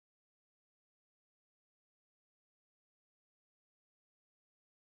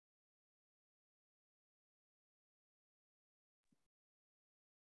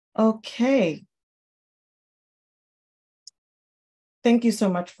Okay. Thank you so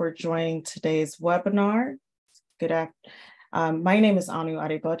much for joining today's webinar. Good afternoon. My name is Anu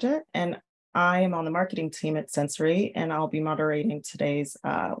Adeboje, and I am on the marketing team at Sensory, and I'll be moderating today's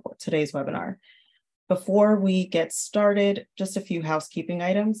webinar. Before we get started, just a few housekeeping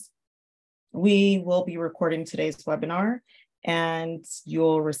items. We will be recording today's webinar, and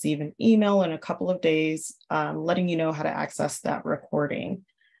you'll receive an email in a couple of days letting you know how to access that recording.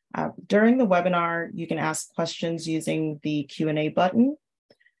 During the webinar, you can ask questions using the Q&A button.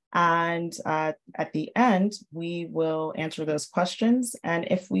 And at the end, we will answer those questions. And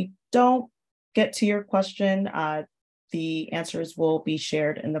if we don't get to your question, the answers will be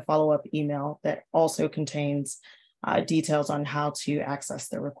shared in the follow-up email that also contains details on how to access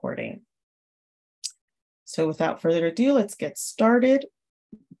the recording. So without further ado, let's get started.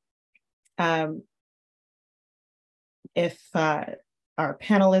 If our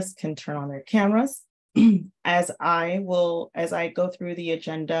panelists can turn on their cameras. As I go through the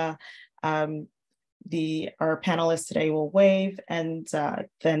agenda, our panelists today will wave, and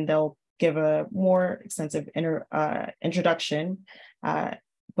then they'll give a more extensive introduction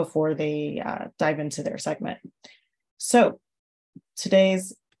before they dive into their segment. So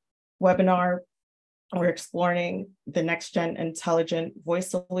today's webinar, we're exploring the next-gen intelligent voice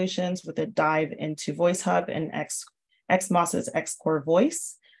solutions with a dive into VoiceHub and XMOS's xcore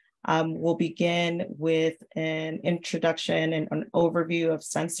voice. We'll begin with an introduction and an overview of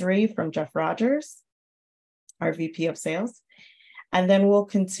Sensory from Jeff Rogers, our VP of Sales. And then we'll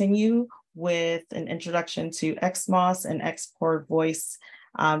continue with an introduction to XMOS and xcore voice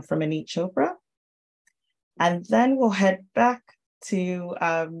from Aneet Chopra. And then we'll head back to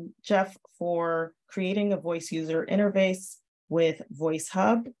Jeff for creating a voice user interface with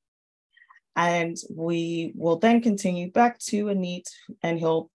VoiceHub. And we will then continue back to Aneet, and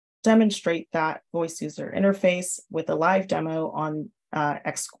he'll demonstrate that voice user interface with a live demo on the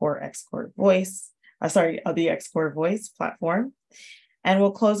xcore voice platform. And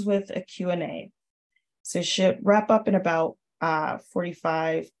we'll close with a Q&A. So it should wrap up in about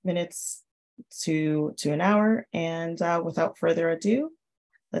 45 minutes to an hour. And without further ado,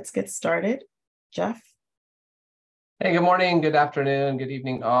 let's get started. Jeff? Hey, good morning, good afternoon, good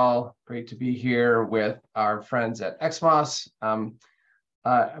evening, all. Great to be here with our friends at XMOS. I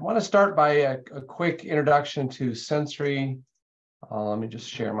want to start by a quick introduction to Sensory. Let me just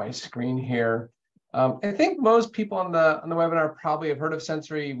share my screen here. I think most people on the webinar probably have heard of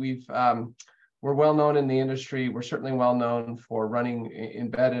Sensory. We're well known in the industry. We're certainly well known for running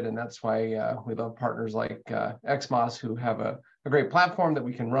embedded, and that's why we love partners like XMOS, who have a great platform that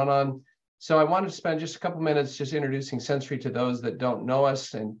we can run on. So I wanted to spend just a couple minutes just introducing Sensory to those that don't know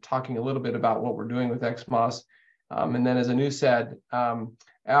us and talking a little bit about what we're doing with XMOS. And then, as Anu said,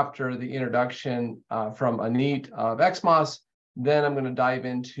 after the introduction from Aneet of XMOS, then I'm going to dive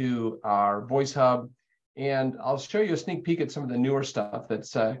into our VoiceHub, and I'll show you a sneak peek at some of the newer stuff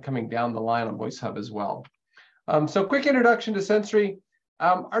that's coming down the line on VoiceHub as well. So quick introduction to Sensory.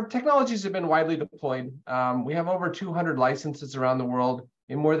 Our technologies have been widely deployed. We have over 200 licenses around the world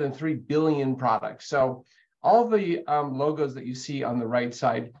in more than 3 billion products. So all the logos that you see on the right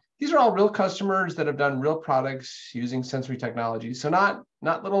side, these are all real customers that have done real products using Sensory technology. So not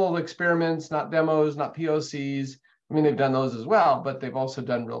little experiments, not demos, not POCs. I mean, they've done those as well, but they've also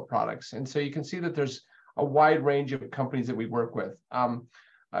done real products. And so you can see that there's a wide range of companies that we work with.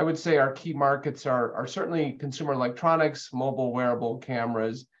 I would say our key markets are certainly consumer electronics, mobile wearable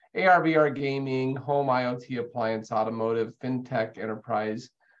cameras, AR, VR gaming, home IoT appliance, automotive, fintech, enterprise.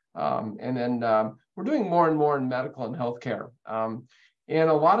 And then we're doing more and more in medical and healthcare. And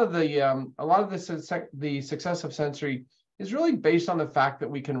a lot of the success of Sensory is really based on the fact that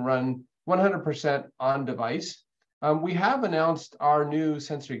we can run 100% on device. We have announced our new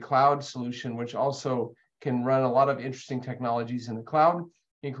Sensory Cloud solution, which also can run a lot of interesting technologies in the cloud,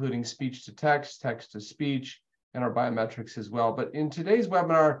 including speech to text, text to speech, and our biometrics as well. But in today's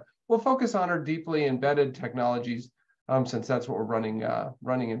webinar, we'll focus on our deeply embedded technologies, since that's what we're running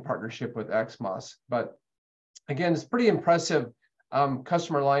in partnership with XMOS. But again, it's pretty impressive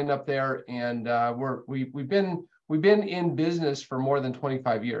customer lineup there, and we've been in business for more than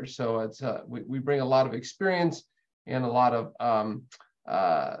 25 years. So it's we bring a lot of experience and a lot of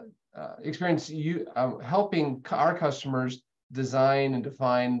experience helping our customers design and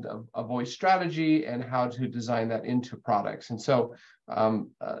define a voice strategy and how to design that into products. And so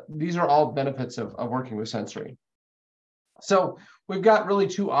these are all benefits of working with Sensory. So we've got really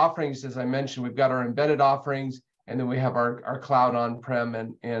two offerings, as I mentioned. We've got our embedded offerings, and then we have our cloud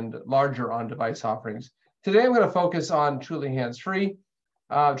on-prem and larger on-device offerings. Today, I'm going to focus on truly hands-free.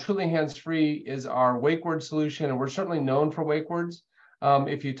 Truly hands-free is our wake word solution, and we're certainly known for wake words.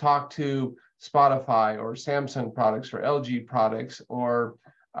 If you talk to Spotify or Samsung products or LG products or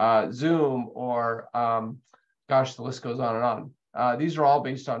Zoom or gosh, the list goes on and on. These are all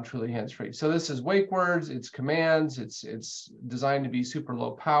based on truly hands-free. So this is wake words, it's commands, it's designed to be super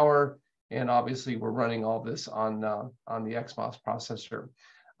low power, and obviously we're running all this on the XMOS processor.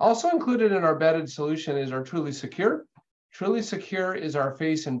 Also included in our embedded solution is our Truly Secure. Truly Secure is our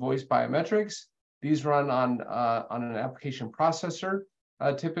face and voice biometrics. These run on an application processor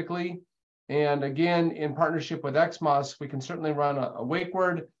typically. And again, in partnership with XMOS, we can certainly run a wake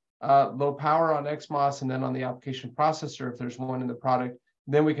word, low power on XMOS, and then on the application processor, if there's one in the product,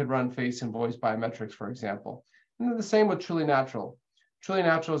 then we could run face and voice biometrics, for example. And then the same with Truly Natural. Truly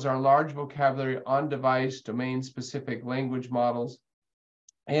Natural is our large vocabulary on-device, domain-specific language models.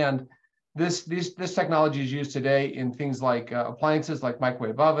 And this technology is used today in things like appliances like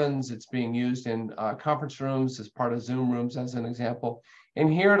microwave ovens. It's being used in conference rooms as part of Zoom rooms, as an example.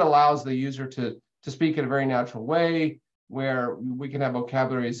 And here it allows the user to speak in a very natural way, where we can have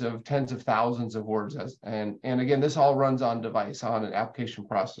vocabularies of tens of thousands of words. And again, this all runs on device, on an application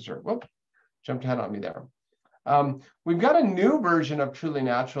processor. Whoop, jumped ahead on me there. We've got a new version of Truly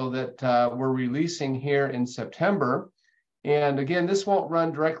Natural that we're releasing here in September. And again, this won't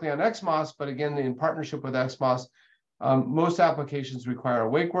run directly on XMOS, but again, in partnership with XMOS, most applications require a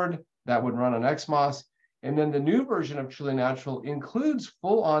wake word that would run on XMOS. And then the new version of Truly Natural includes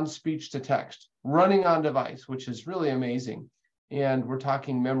full-on speech-to-text running on device, which is really amazing. And we're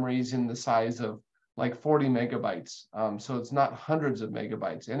talking memories in the size of like 40 megabytes. So it's not hundreds of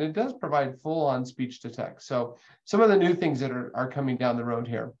megabytes. And it does provide full-on speech-to-text. So some of the new things that are coming down the road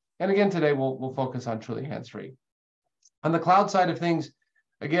here. And again, today we'll focus on Truly Hands-Free. On the cloud side of things,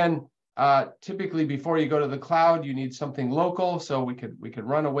 again, typically before you go to the cloud, you need something local. So we could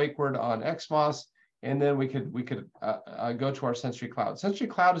run a wake word on XMOS, and then we could go to our Sensory Cloud. Sensory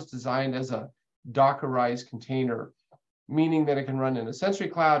Cloud is designed as a Dockerized container, meaning that it can run in a Sensory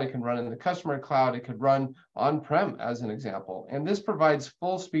Cloud, it can run in the customer cloud, it could run on-prem, as an example. And this provides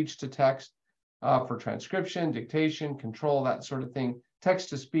full speech-to-text for transcription, dictation, control, that sort of thing,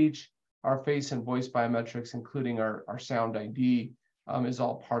 text-to-speech. Our face and voice biometrics, including our sound ID, is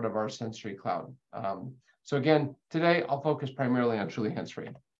all part of our Sensory Cloud. So again, today I'll focus primarily on Truly Hands-Free.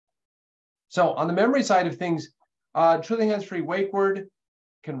 So on the memory side of things, Truly Hands-Free wake word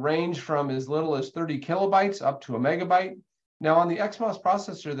can range from as little as 30 kilobytes up to a megabyte. Now on the XMOS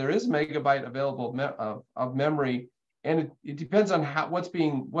processor, there is a megabyte available of memory, and it depends on what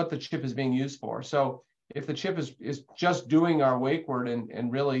the chip is being used for. So if the chip is just doing our wake word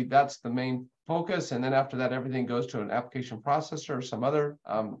and really that's the main focus, and then after that everything goes to an application processor or some other,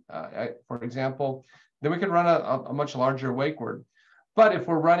 for example, then we can run a much larger wake word. But if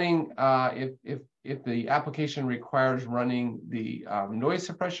we're running, if the application requires running the noise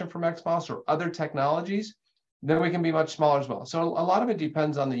suppression from XMOS or other technologies, then we can be much smaller as well. So a lot of it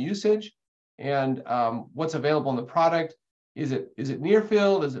depends on the usage and what's available in the product. Is it near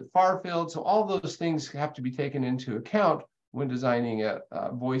field? Is it far field? So all those things have to be taken into account when designing a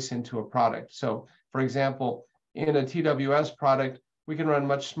voice into a product. So for example, in a TWS product, we can run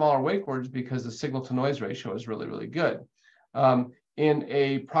much smaller wake words because the signal to noise ratio is really, really good. In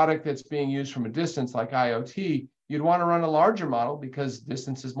a product that's being used from a distance like IoT, you'd want to run a larger model because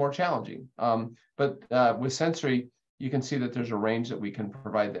distance is more challenging. But with Sensory, you can see that there's a range that we can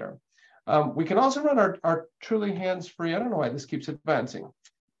provide there. We can also run our Truly Hands-Free, I don't know why this keeps advancing.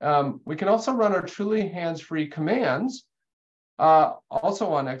 We can also run our Truly Hands-Free commands also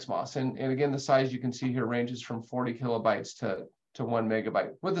on XMOS. And again, the size you can see here ranges from 40 kilobytes to 1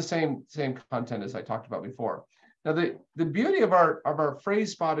 megabyte with the same content as I talked about before. Now, the beauty of our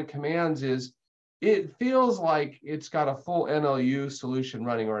phrase-spotted commands is it feels like it's got a full NLU solution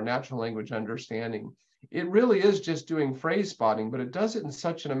running, or a natural language understanding. It really is just doing phrase spotting, but it does it in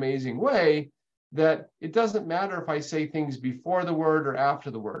such an amazing way that it doesn't matter if I say things before the word or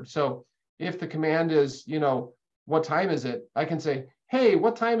after the word. So if the command is, what time is it? I can say, hey,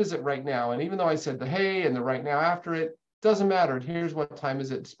 what time is it right now? And even though I said the hey and the right now after it, doesn't matter. Here's what time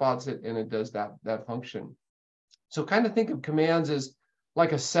is it, spots it, and it does that function. So kind of think of commands as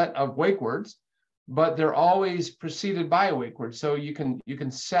like a set of wake words, but they're always preceded by a wake word. So you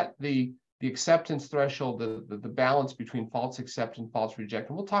can set the acceptance threshold, the balance between false accept and false reject.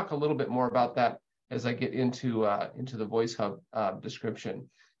 And we'll talk a little bit more about that as I get into the VoiceHub description.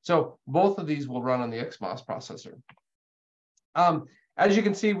 So both of these will run on the XMOS processor. As you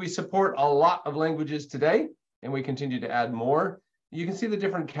can see, we support a lot of languages today, and we continue to add more. You can see the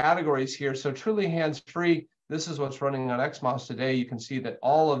different categories here. So truly hands-free, this is what's running on XMOS today. You can see that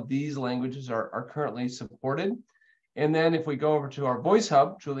all of these languages are currently supported. And then if we go over to our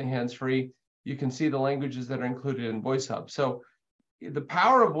VoiceHub, truly hands-free, you can see the languages that are included in VoiceHub. So the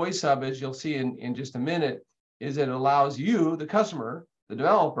power of VoiceHub, as you'll see in just a minute, is it allows you, the customer, the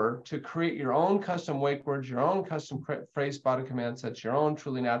developer, to create your own custom wake words, your own custom phrase spotted command sets, your own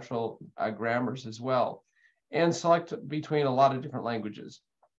truly natural grammars as well, and select between a lot of different languages.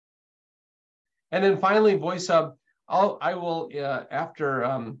 And then finally, VoiceHub, I'll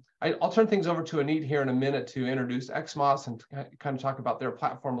turn things over to Anit here in a minute to introduce XMOS and kind of talk about their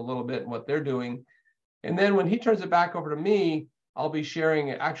platform a little bit and what they're doing. And then when he turns it back over to me, I'll be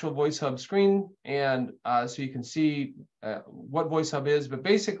sharing an actual VoiceHub screen, and so you can see what VoiceHub is. But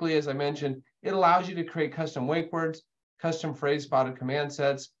basically, as I mentioned, it allows you to create custom wake words, custom phrase spotted command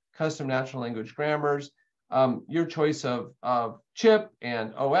sets, custom natural language grammars, your choice of chip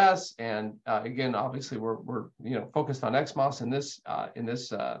and OS. And again, obviously, we're focused on XMOS in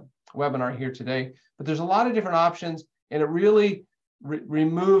this webinar here today. But there's a lot of different options, and it really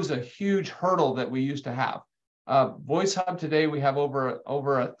removes a huge hurdle that we used to have. VoiceHub today, we have over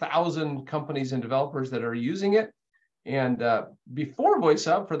 1,000 companies and developers that are using it. And before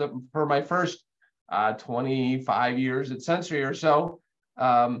VoiceHub, for my first 25 years at Sensory or so,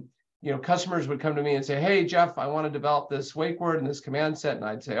 customers would come to me and say, "Hey, Jeff, I want to develop this wake word and this command set." And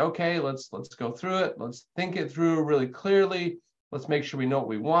I'd say, "Okay, let's go through it. Let's think it through really clearly. Let's make sure we know what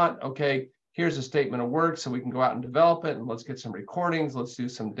we want. Okay, here's a statement of work so we can go out and develop it. And let's get some recordings. Let's do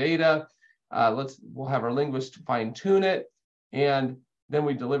some data. We'll have our linguist fine tune it." And then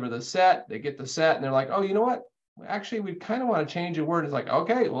we deliver the set. They get the set and they're like, "Oh, you know what? Actually, we kind of want to change a word." It's like,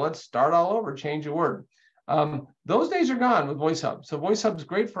 "Okay, well, let's start all over, change a word." Those days are gone with VoiceHub. So VoiceHub is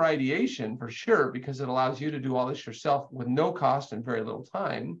great for ideation for sure, because it allows you to do all this yourself with no cost and very little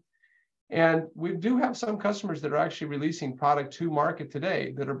time. And we do have some customers that are actually releasing product to market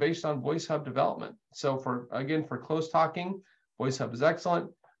today that are based on VoiceHub development. So for close talking, VoiceHub is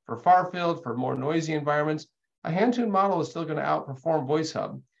excellent. For far field, for more noisy environments, a hand-tuned model is still going to outperform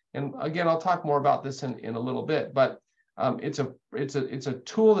VoiceHub. And again, I'll talk more about this in a little bit, but it's a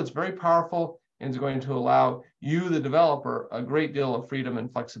tool that's very powerful and is going to allow you, the developer, a great deal of freedom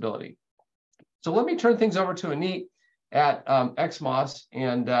and flexibility. So let me turn things over to Anit at XMOS,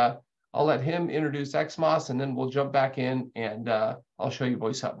 and I'll let him introduce XMOS, and then we'll jump back in and I'll show you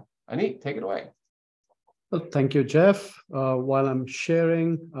VoiceHub. Anit, take it away. Well, thank you, Jeff. While I'm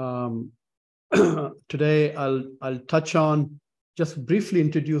sharing today, I'll touch on, just briefly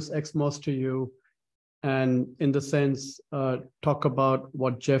introduce XMOS to you, and in the sense, talk about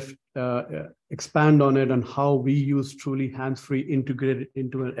what Jeff expand on it and how we use truly hands-free integrated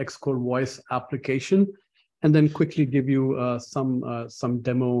into an xcore voice application, and then quickly give you some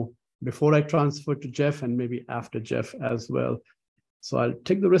demo before I transfer to Jeff and maybe after Jeff as well. So I'll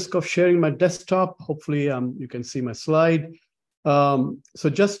take the risk of sharing my desktop. Hopefully you can see my slide. So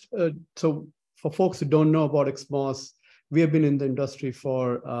for folks who don't know about XMOS, we have been in the industry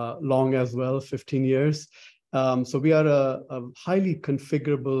for long as well, 15 years. So we are a highly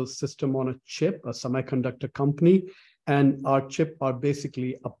configurable system on a chip, a semiconductor company, and our chip are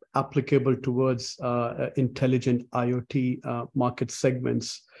basically applicable towards intelligent IoT market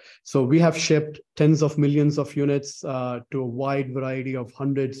segments. So we have shipped tens of millions of units to a wide variety of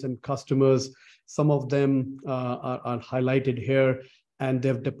hundreds and customers. Some of them are highlighted here, and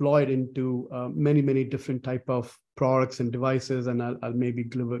they've deployed into many, many different type of products and devices, and I'll maybe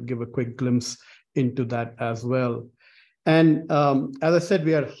give a quick glimpse into that as well. And as I said,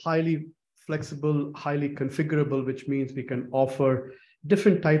 we are highly flexible, highly configurable, which means we can offer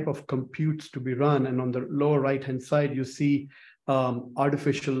different type of computes to be run. And on the lower right-hand side, you see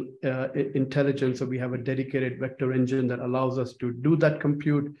artificial intelligence. So we have a dedicated vector engine that allows us to do that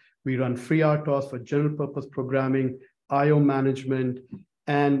compute. We run FreeRTOS for general purpose programming, IO management,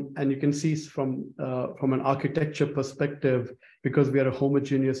 and you can see from an architecture perspective, because we are a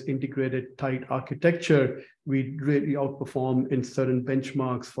homogeneous, integrated, tight architecture, we really outperform in certain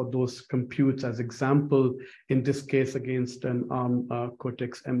benchmarks for those computes. As example, in this case, against an ARM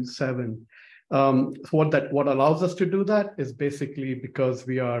Cortex M7. So what allows us to do that is basically because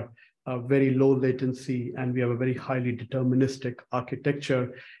we are very low latency and we have a very highly deterministic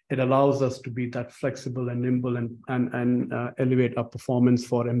architecture. It allows us to be that flexible and nimble and elevate our performance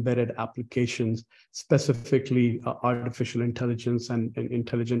for embedded applications, specifically artificial intelligence and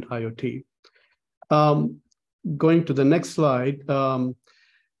intelligent IoT. Going to the next slide.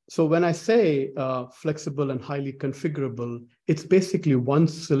 So when I say flexible and highly configurable, it's basically one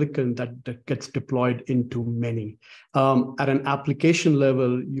silicon that gets deployed into many. At an application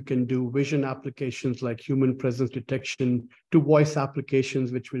level, you can do vision applications like human presence detection, to voice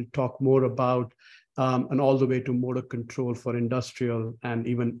applications, which we'll talk more about, and all the way to motor control for industrial and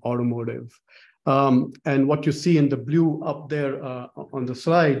even automotive. And what you see in the blue up there on the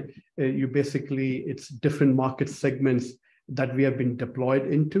slide, it's different market segments that we have been deployed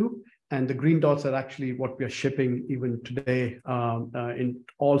into. And the green dots are actually what we are shipping even today in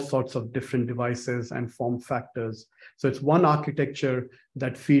all sorts of different devices and form factors. So it's one architecture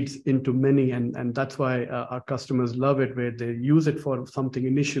that feeds into many, and that's why our customers love it, where they use it for something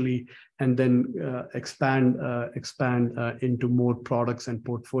initially and then expand into more products and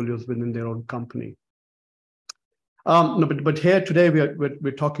portfolios within their own company. No, but here today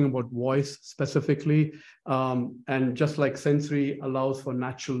we're talking about voice specifically, and just like Sensory allows for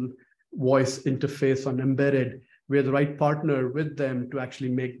natural voice interface on embedded, we're the right partner with them to actually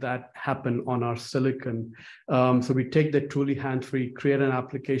make that happen on our silicon. So we take that truly hands-free, create an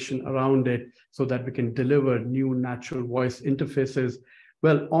application around it so that we can deliver new natural voice interfaces,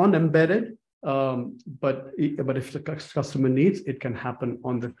 well, on embedded, but if the customer needs, it can happen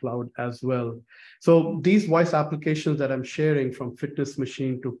on the cloud as well. So these voice applications that I'm sharing, from fitness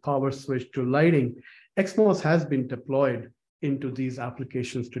machine to power switch to lighting, XMOS has been deployed into these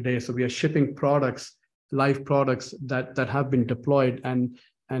applications today. So we are shipping products, live products that have been deployed, and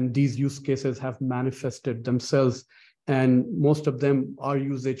these use cases have manifested themselves. And most of them, our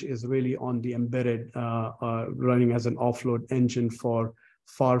usage is really on the embedded, running as an offload engine for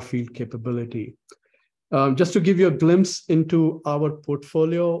far field capability. Just to give you a glimpse into our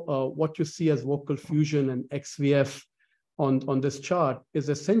portfolio, what you see as Vocal Fusion and XVF on this chart is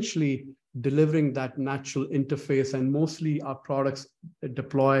essentially delivering that natural interface, and mostly our products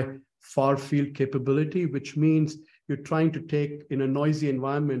deploy far field capability, which means you're trying to take, in a noisy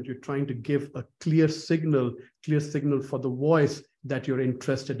environment, you're trying to give a clear signal for the voice that you're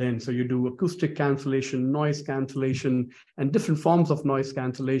interested in. So you do acoustic cancellation, noise cancellation, and different forms of noise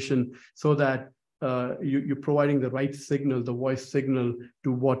cancellation, so that you're providing the right signal, the voice signal,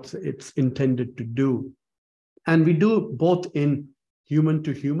 to what it's intended to do. And we do both in human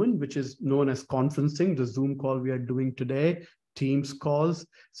to human, which is known as conferencing, the Zoom call we are doing today, Teams calls.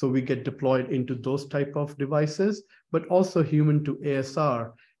 So we get deployed into those type of devices, but also human to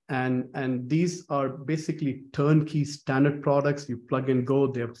ASR. And these are basically turnkey standard products. You plug and go,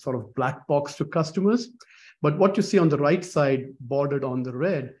 they're sort of black box to customers. But what you see on the right side, bordered on the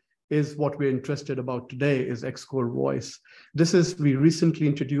red, is what we're interested about today, is xcore voice. We recently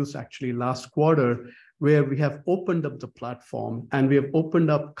introduced, actually last quarter, where we have opened up the platform and we have opened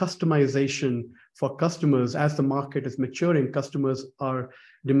up customization for customers. As the market is maturing, customers are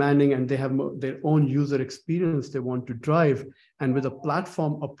demanding, and they have their own user experience they want to drive. And with a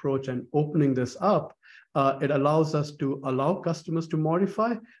platform approach and opening this up, it allows us to allow customers to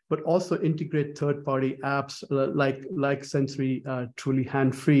modify, but also integrate third-party apps like Sensory, truly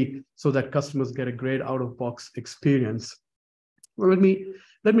hand-free, so that customers get a great out-of-box experience. Well,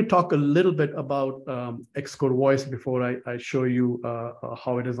 let me talk a little bit about xcore voice before I show you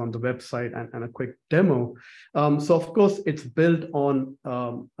how it is on the website and a quick demo. So of course, it's built on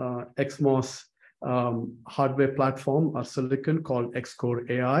XMOS hardware platform, a silicon called xcore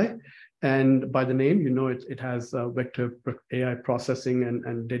AI. And by the name, you know, it has vector AI processing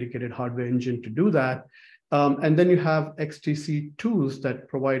and dedicated hardware engine to do that. And then you have XTC tools that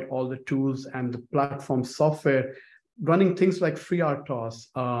provide all the tools and the platform software, running things like FreeRTOS,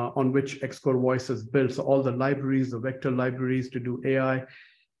 on which xcore voice is built. So all the libraries, the vector libraries to do AI.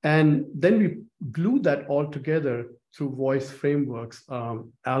 And then we glue that all together through voice frameworks,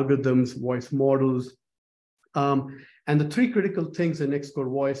 algorithms, voice models. And the three critical things in xcore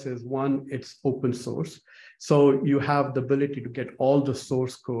voice is, one, it's open source. So you have the ability to get all the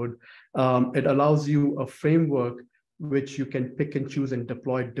source code. It allows you a framework which you can pick and choose and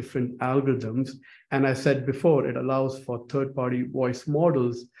deploy different algorithms. And I said before, it allows for third-party voice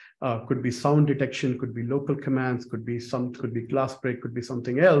models, could be sound detection, could be local commands, could be glass break, could be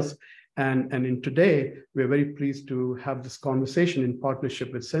something else. And in today, we're very pleased to have this conversation in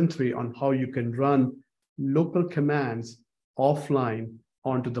partnership with Sensory on how you can run local commands offline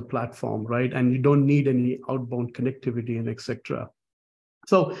onto the platform, right? And you don't need any outbound connectivity and etc.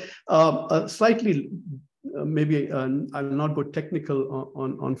 So slightly, maybe I'll not go technical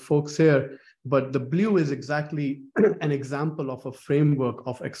on folks here, but the blue is exactly an example of a framework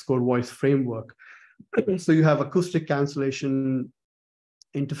of xcore voice framework. So you have acoustic cancellation,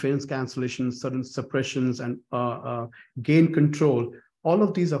 interference cancellation, certain suppressions, and gain control, All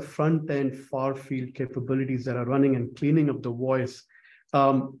of these are front-end far field capabilities that are running and cleaning up the voice,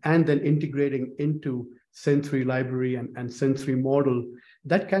 and then integrating into Sensory library and Sensory model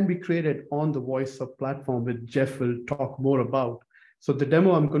that can be created on the VoiceHub platform, which Jeff will talk more about. So the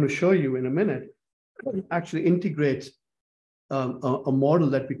demo I'm going to show you in a minute actually integrates a model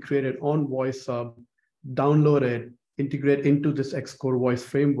that we created on VoiceHub, download it, integrate into this xcore voice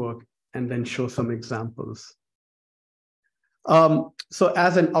framework, and then show some examples. So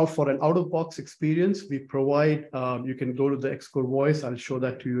as for an out-of-box experience, we provide, you can go to the xcore voice, I'll show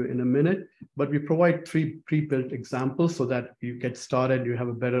that to you in a minute, but we provide 3 pre-built examples so that you get started, you have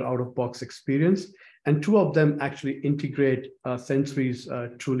a better out-of-box experience. And 2 of them actually integrate Sensory's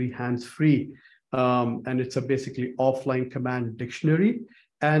truly hands-free. And it's a basically offline command dictionary.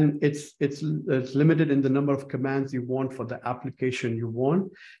 And it's limited in the number of commands you want for the application you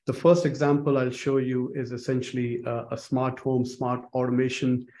want. The first example I'll show you is essentially a smart home, smart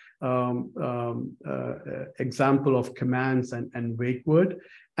automation example of commands and wake word.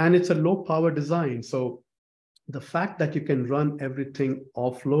 And it's a low power design. So the fact that you can run everything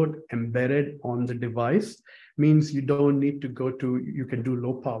offload embedded on the device means you don't need to you can do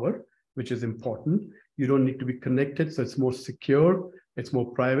low power, which is important. You don't need to be connected, so it's more secure. It's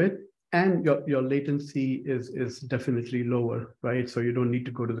more private, and your latency is definitely lower, right? So you don't need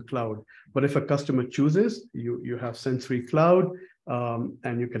to go to the cloud. But if a customer chooses, you have Sensory Cloud,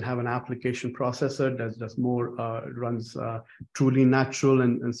 and you can have an application processor that's more runs truly natural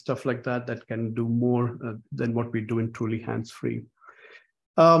and stuff like that can do more than what we do in truly hands-free.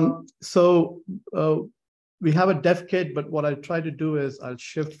 So we have a dev kit, but what I'll try to do is I'll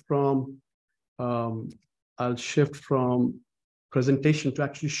shift from presentation to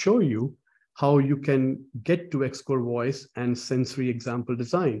actually show you how you can get to xcore voice and Sensory example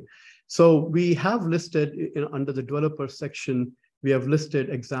design. So we have listed under the developer section, we have listed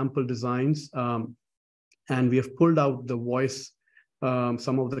example designs, and we have pulled out the voice,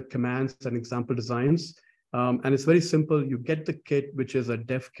 some of the commands and example designs. And it's very simple. You get the kit, which is a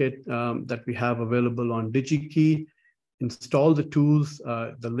dev kit that we have available on DigiKey. Install the tools.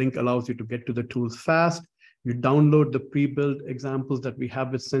 The link allows you to get to the tools fast. You download the pre-built examples that we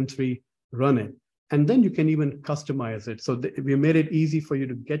have with Sensory, run it. And then you can even customize it. So we made it easy for you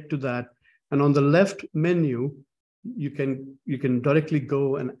to get to that. And on the left menu, you can directly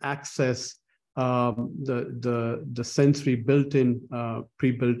go and access the Sensory built-in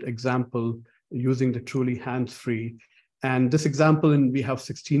pre-built example using the truly hands-free. And this example, we have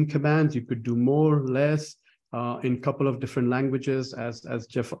 16 commands. You could do more, less, in a couple of different languages, as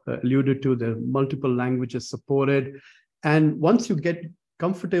Jeff alluded to. There are multiple languages supported. And once you get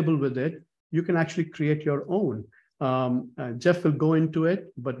comfortable with it, you can actually create your own. Jeff will go into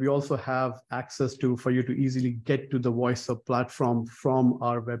it, but we also have access for you to easily get to the VoiceHub platform from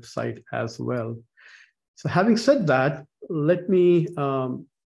our website as well. So having said that, let me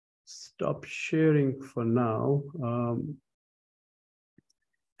stop sharing for now.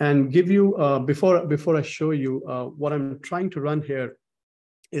 And give you, before I show you, what I'm trying to run here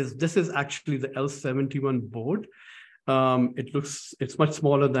is this is actually the L71 board. It's much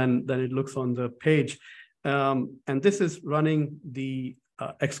smaller than it looks on the page. And this is running the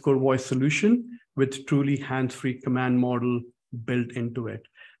xcore voice solution with truly hands-free command model built into it.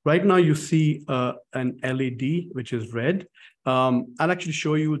 Right now you see an LED, which is red. I'll actually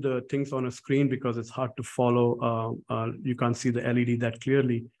show you the things on a screen because it's hard to follow. You can't see the LED that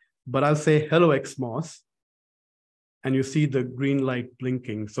clearly, but I'll say, hello, XMOS. And you see the green light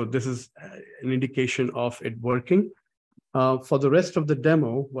blinking. So this is an indication of it working. For the rest of the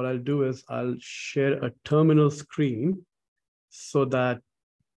demo, what I'll do is I'll share a terminal screen so that,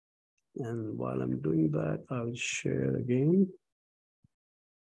 and while I'm doing that, I'll share again.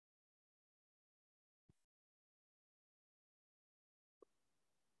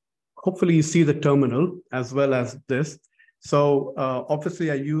 Hopefully you see the terminal as well as this. So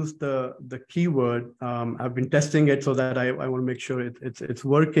obviously I used the keyword. I've been testing it so that I want to make sure it's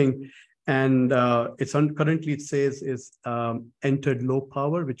working. And currently it says is entered low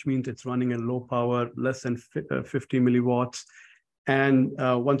power, which means it's running at low power, less than 50 milliwatts. And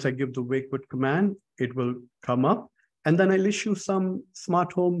once I give the wake word command, it will come up. And then I'll issue some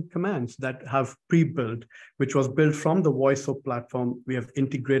smart home commands that have pre-built, which was built from the VoiceHub platform. We have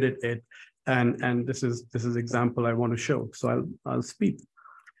integrated it. And this is example I want to show. So I'll speak.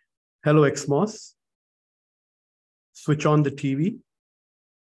 Hello, XMOS. Switch on the TV.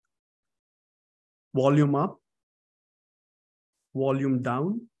 Volume up. Volume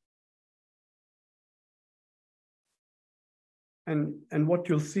down. And what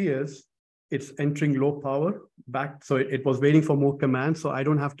you'll see is it's entering low power back. So it was waiting for more commands. So I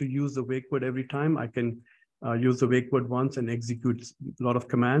don't have to use the wake word every time. I can use the wake word once and execute a lot of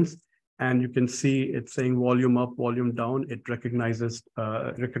commands. And you can see it's saying volume up, volume down. It recognizes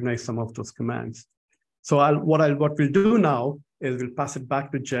some of those commands. So what we'll do now is we'll pass it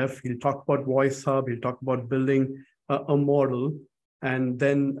back to Jeff. He'll talk about VoiceHub. He'll talk about building a model. And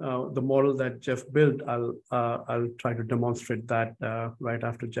then the model that Jeff built, I'll try to demonstrate that right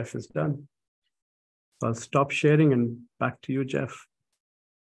after Jeff is done. So I'll stop sharing and back to you, Jeff.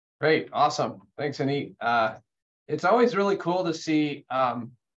 Great, awesome. Thanks, Aneet. It's always really cool to see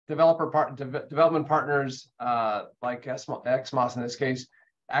development partners like XMOS in this case,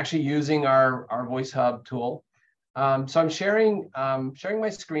 actually using our VoiceHub tool. So I'm sharing my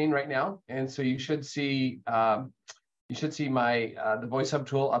screen right now, and so you should see my the VoiceHub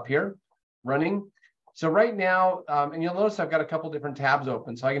tool up here running. So right now, and you'll notice I've got a couple different tabs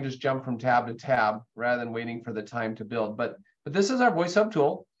open, so I can just jump from tab to tab rather than waiting for the time to build. But this is our VoiceHub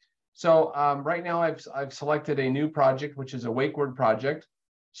tool. So right now I've selected a new project, which is a wake word project.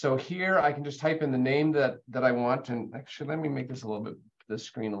 So here I can just type in the name that I want, and actually let me make this the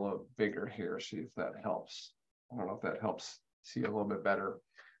screen a little bigger here, see if that helps. I don't know if that helps see a little bit better.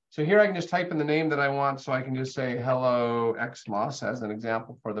 So here I can just type in the name that I want. So I can just say hello XMOS as an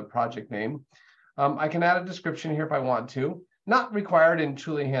example for the project name. I can add a description here if I want to. Not required in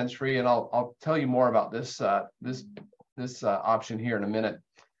truly hands-free, and I'll tell you more about this option here in a minute.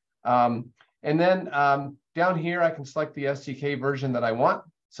 And then down here I can select the SDK version that I want.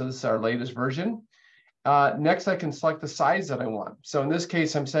 So this is our latest version. Next I can select the size that I want. So in this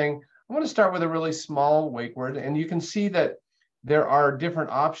case I'm saying I want to start with a really small wake word, and you can see that there are different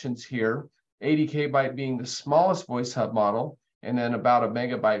options here, 80 KB being the smallest VoiceHub model, and then about a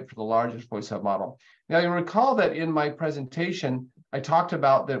megabyte for the largest VoiceHub model. Now you'll recall that in my presentation, I talked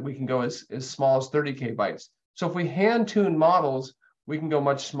about that we can go as small as 30 KB. So if we hand tune models, we can go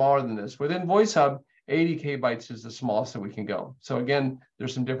much smaller than this. Within VoiceHub, 80 KB is the smallest that we can go. So again,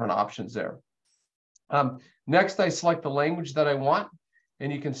 there's some different options there. Next, I select the language that I want.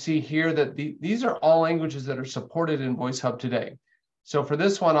 And you can see here that these are all languages that are supported in VoiceHub today. So for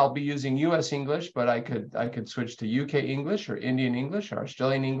this one, I'll be using US English, but I could switch to UK English or Indian English or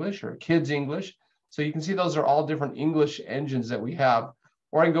Australian English or Kids English. So you can see those are all different English engines that we have.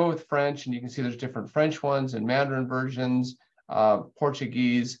 Or I can go with French, and you can see there's different French ones and Mandarin versions,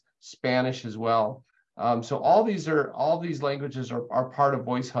 Portuguese, Spanish as well. So all these languages are part of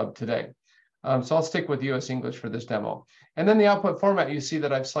VoiceHub today. So I'll stick with US English for this demo. And then the output format, you see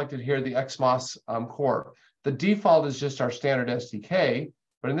that I've selected here the XMOS core. The default is just our standard SDK,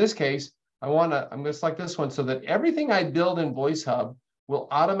 but in this case, I'm going to select this one so that everything I build in VoiceHub will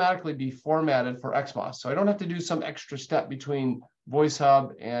automatically be formatted for XMOS. So I don't have to do some extra step between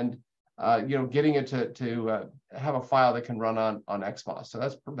VoiceHub and getting it to have a file that can run on XMOS. So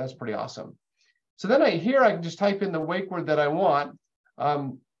that's pretty awesome. So then here I can just type in the wake word that I want.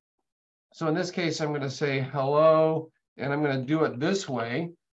 So in this case, I'm going to say hello, and I'm going to do it this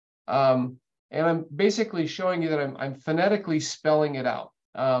way. And I'm basically showing you that I'm phonetically spelling it out.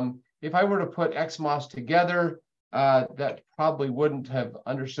 If I were to put XMOS together, that probably wouldn't have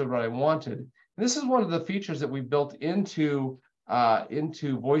understood what I wanted. And this is one of the features that we built into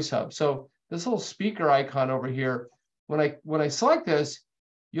VoiceHub. So this little speaker icon over here, when I select this,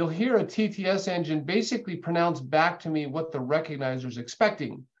 you'll hear a TTS engine basically pronounce back to me what the recognizer is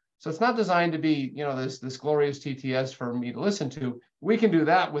expecting. So it's not designed to be, this glorious TTS for me to listen to. We can do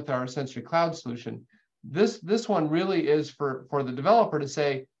that with our Sensory Cloud solution. This one really is for the developer to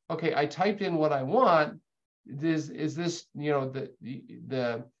say, okay, I typed in what I want. Is this,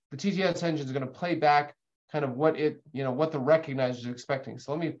 the TTS engine is going to play back kind of what the recognizer is expecting.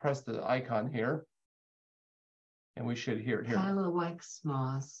 So let me press the icon here, and we should hear it here. Hello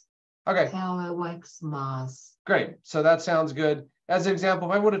XMOS. Okay. Hello XMOS. Great. So that sounds good. As an example,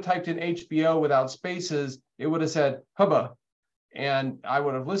 if I would have typed in HBO without spaces, it would have said hubba. And I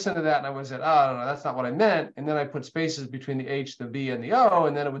would have listened to that and I would have said, oh, no, that's not what I meant. And then I put spaces between the H, the V, and the O,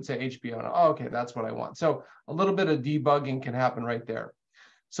 and then it would say HBO. And oh, okay, that's what I want. So a little bit of debugging can happen right there.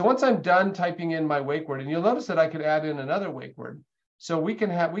 So once I'm done typing in my wake word, and you'll notice that I could add in another wake word. So we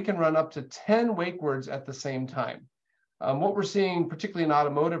can run up to 10 wake words at the same time. What we're seeing, particularly in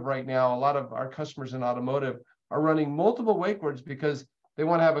automotive right now, a lot of our customers in automotive are running multiple wake words because they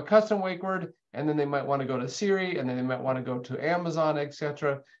want to have a custom wake word, and then they might want to go to Siri, and then they might want to go to Amazon,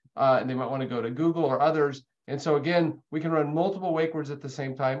 etc., and they might want to go to Google or others. And so again, we can run multiple wake words at the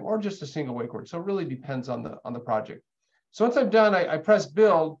same time, or just a single wake word. So it really depends on the project. So once I'm done, I press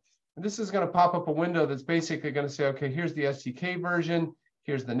build, and this is going to pop up a window that's basically going to say, okay, here's the SDK version,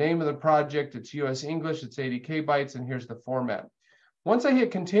 Here's the name of the project. It's US English. It's 80 kbytes, and here's the format. Once I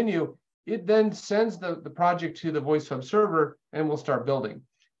hit continue, it then sends the project to the VoiceHub server, and we'll start building.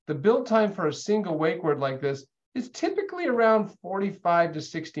 The build time for a single wake word like this is typically around 45 to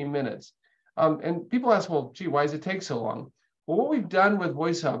 60 minutes. And people ask, well, gee, why does it take so long? Well, what we've done with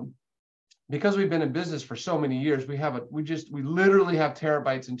VoiceHub, because we've been in business for so many years, we literally have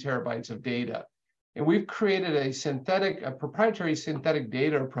terabytes and terabytes of data. And we've created a proprietary synthetic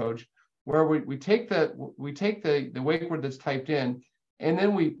data approach where we take the wake word that's typed in, and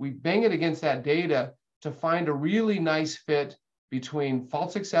then we bang it against that data to find a really nice fit between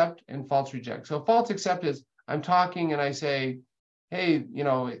false accept and false reject. So false accept is I'm talking and I say, hey,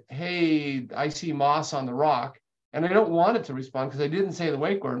 hey, I see moss on the rock, and I don't want it to respond because I didn't say the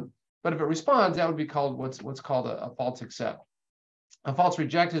wake word. But if it responds, that would be called what's called a false accept. A false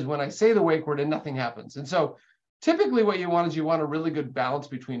reject is when I say the wake word and nothing happens. And so typically what you want is you want a really good balance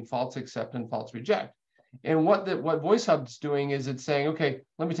between false accept and false reject. And what VoiceHub's doing is it's saying, okay,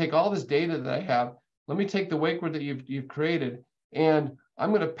 let me take all this data that I have, let me take the wake word that you've created, and I'm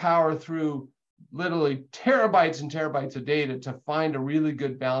going to power through literally terabytes and terabytes of data to find a really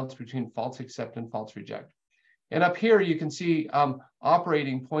good balance between false accept and false reject. And up here, you can see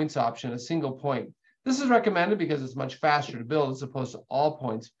operating points option, a single point. This is recommended because it's much faster to build as opposed to all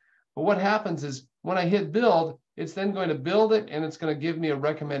points. But what happens is when I hit build, it's then going to build it, and it's going to give me a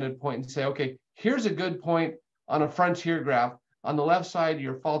recommended point and say, okay, here's a good point on a frontier graph. On the left side,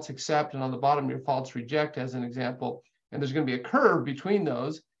 your false accept, and on the bottom, your false reject, as an example. And there's going to be a curve between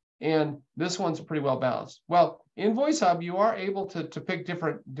those. And this one's pretty well balanced. Well, in VoiceHub, you are able to pick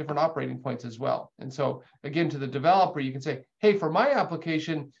different operating points as well. And so again, to the developer, you can say, hey, for my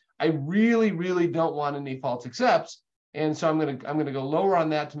application, I really, really don't want any false accepts. And so I'm gonna go lower on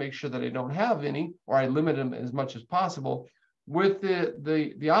that to make sure that I don't have any, or I limit them as much as possible. With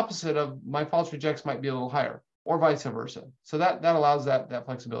the opposite of my false rejects might be a little higher, or vice versa. So that allows that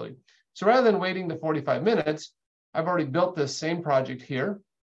flexibility. So rather than waiting the 45 minutes, I've already built this same project here.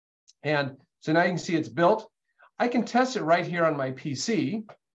 And so now you can see it's built. I can test it right here on my PC.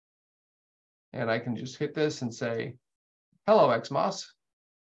 And I can just hit this and say, hello, XMOS.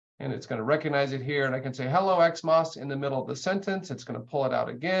 And it's going to recognize it here. And I can say, hello, XMOS in the middle of the sentence. It's going to pull it out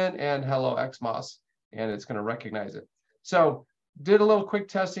again, and hello, XMOS. And it's going to recognize it. So did a little quick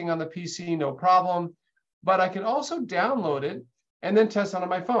testing on the PC, no problem. But I can also download it and then test it on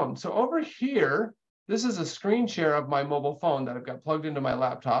my phone. So over here, this is a screen share of my mobile phone that I've got plugged into my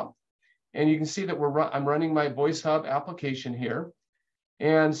laptop. And you can see that I'm running my VoiceHub application here.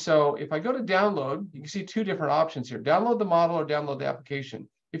 And so if I go to download, you can see two different options here. Download the model or download the application.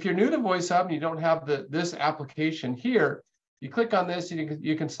 If you're new to VoiceHub and you don't have this application here, you click on this and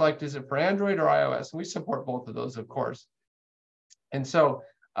you can select, is it for Android or iOS? And we support both of those, of course. And so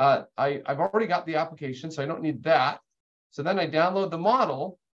I've already got the application, so I don't need that. So then I download the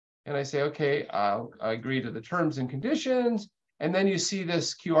model and I say, okay, I agree to the terms and conditions. And then you see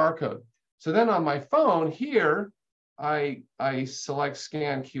this QR code. So then on my phone here, I select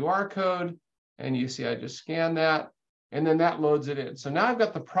scan QR code, and you see I just scan that, and then that loads it in. So now I've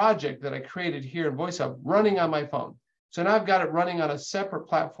got the project that I created here in VoiceHub running on my phone. So now I've got it running on a separate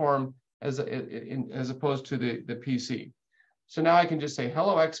platform as opposed to the PC. So now I can just say,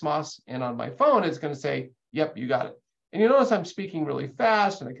 hello, XMOS, and on my phone, it's going to say, yep, you got it. And you notice I'm speaking really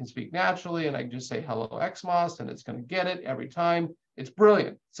fast, and I can speak naturally, and I can just say, hello, XMOS, and it's going to get it every time. It's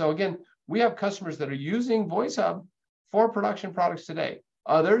brilliant. So again, we have customers that are using VoiceHub for production products today.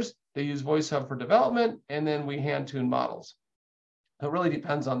 Others, they use VoiceHub for development, and then we hand-tune models. So it really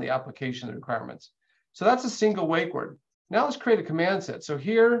depends on the application requirements. So that's a single wake word. Now let's create a command set. So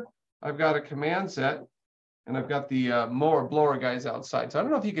here, I've got a command set, and I've got the mower blower guys outside. So I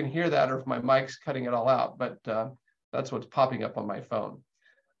don't know if you can hear that or if my mic's cutting it all out, but that's what's popping up on my phone.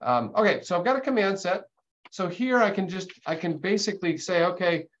 Okay, so I've got a command set. So here I can basically say,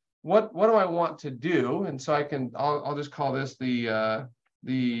 okay, what do I want to do? And so I'll just call this the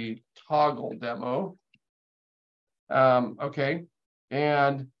toggle demo. Okay,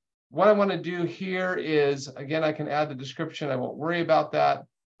 and what I want to do here is, again, I can add the description. I won't worry about that.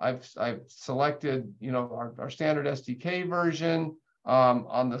 I've selected, our standard SDK version.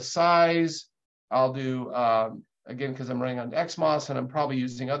 On the size, I'll do again, because I'm running on XMOS and I'm probably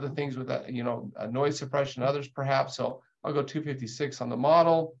using other things with that, noise suppression, others perhaps. So I'll go 256 on the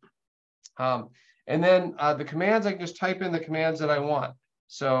model. And then the commands, I can just type in the commands that I want.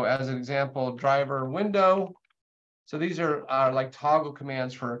 So as an example, driver window. So these are like toggle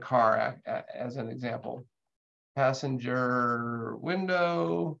commands for a car, as an example. Passenger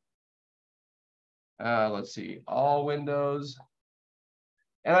window. Let's see, all windows.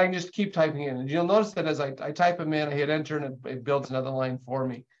 And I can just keep typing in. And you'll notice that as I type them in, I hit enter and it builds another line for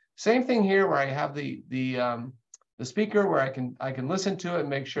me. Same thing here where I have the speaker where I can listen to it and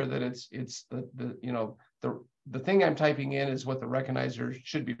make sure that it's the thing I'm typing in is what the recognizer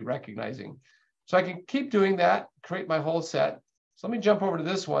should be recognizing. So I can keep doing that, create my whole set. So let me jump over to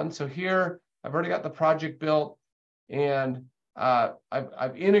this one. So here I've already got the project built, and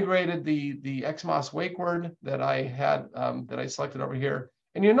I've integrated the XMOS wake word that I had that I selected over here.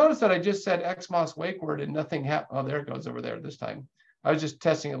 And you notice that I just said XMOS wake word and nothing happened. Oh, there it goes over there this time. I was just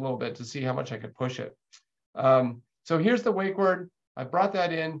testing a little bit to see how much I could push it. So here's the wake word. I brought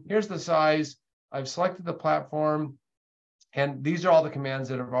that in. Here's the size. I've selected the platform. And these are all the commands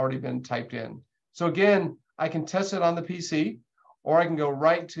that have already been typed in. So again, I can test it on the PC, or I can go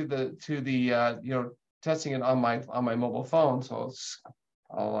right to the testing it on my mobile phone. So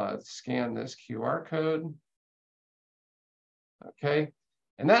I'll scan this QR code. Okay,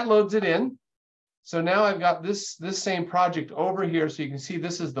 and that loads it in. So now I've got this same project over here. So you can see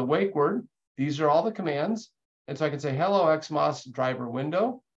this is the wake word. These are all the commands. And so I can say, hello, XMOS driver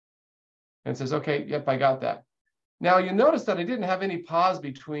window. And it says, okay, yep, I got that. Now you notice that I didn't have any pause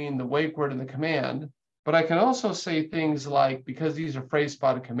between the wake word and the command, but I can also say things like, because these are phrase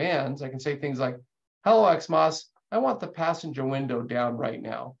spotted commands, I can say things like, hello, XMOS, I want the passenger window down right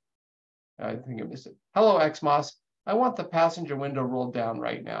now. I think I missed it. Hello, XMOS, I want the passenger window rolled down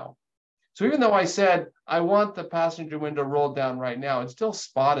right now. So even though I said, I want the passenger window rolled down right now, it still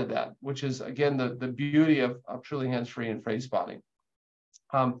spotted that, which is, again, the beauty of truly hands-free and phrase spotting.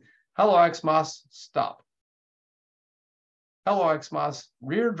 Hello, XMOS, stop. Hello, XMOS,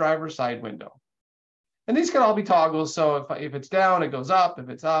 rear driver side window. And these can all be toggles. So if it's down, it goes up. If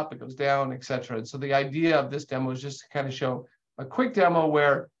it's up, it goes down, etc. And so the idea of this demo is just to kind of show a quick demo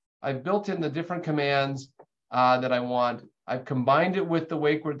where I've built in the different commands that I want. I've combined it with the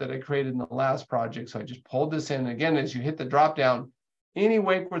wake word that I created in the last project. So I just pulled this in. Again, as you hit the drop down, any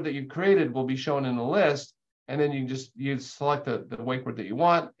wake word that you've created will be shown in the list. And then you select the wake word that you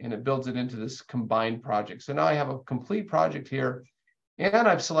want, and it builds it into this combined project. So now I have a complete project here, and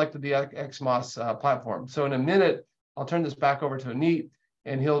I've selected the XMOS platform. So in a minute, I'll turn this back over to Aneet,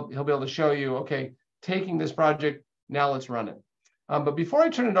 and he'll be able to show you, okay, taking this project, now let's run it. But before I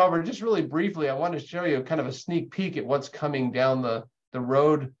turn it over, just really briefly, I want to show you kind of a sneak peek at what's coming down the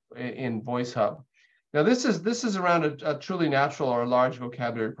road in VoiceHub. Now, this is around a truly natural or large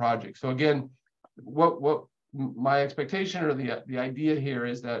vocabulary project. So again, what my expectation or the idea here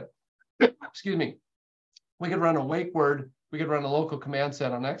is that, excuse me, we could run a wake word, we could run a local command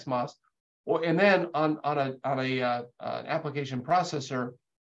set on XMOS, and then on an application processor,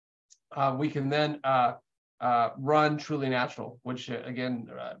 we can then run truly natural, which again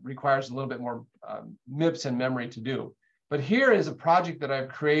requires a little bit more MIPS and memory to do. But here is a project that I've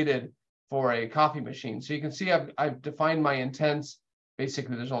created for a coffee machine. So you can see I've defined my intents.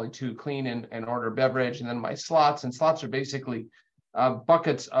 Basically, there's only two: clean and order beverage, and then my slots. And slots are basically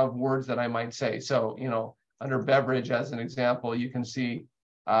buckets of words that I might say. So, under beverage, as an example, you can see,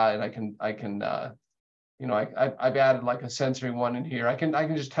 and I've added like a sensory one in here. I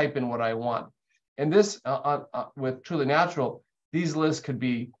can just type in what I want. And this, with Truly Natural, these lists could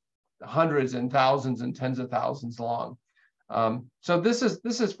be hundreds and thousands and tens of thousands long. So this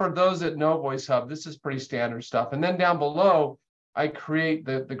is for those that know VoiceHub. This is pretty standard stuff. And then down below, I create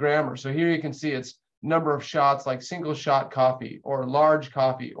the grammar. So here you can see it's number of shots, like single shot coffee, or large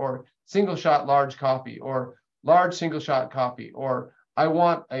coffee, or single shot large coffee, or large single shot coffee, or I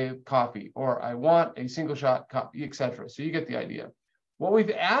want a coffee, or I want a single shot coffee, etc. So you get the idea. What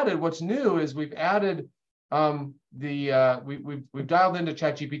we've added, what's new, is we've added we've dialed into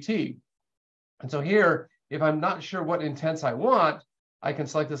ChatGPT. And so here, if I'm not sure what intents I want, I can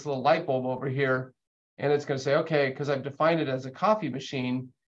select this little light bulb over here. And it's going to say, okay, because I've defined it as a coffee machine,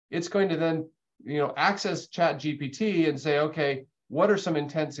 it's going to then, access ChatGPT and say, okay, what are some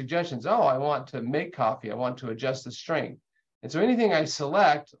intent suggestions? Oh, I want to make coffee. I want to adjust the strength. And so anything I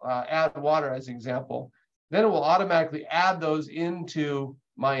select, add water as an example, then it will automatically add those into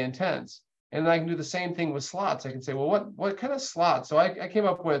my intents. And then I can do the same thing with slots. I can say, well, what kind of slots? So I came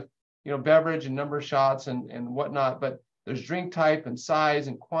up with, beverage and number of shots and whatnot, but there's drink type and size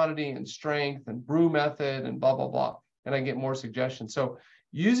and quantity and strength and brew method and blah, blah, blah. And I get more suggestions. So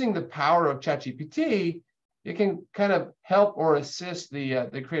using the power of ChatGPT, it can kind of help or assist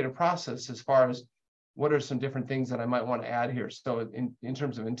the creative process as far as what are some different things that I might want to add here. So in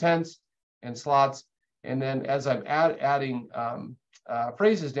terms of intents and slots, and then as I'm adding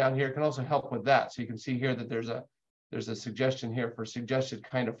phrases down here, it can also help with that. So you can see here that there's a suggestion here for suggested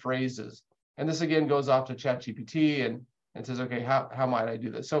kind of phrases. And this again goes off to ChatGPT, and and says, okay, how might I do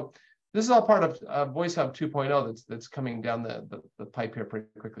this? So this is all part of VoiceHub 2.0 that's coming down the pipe here pretty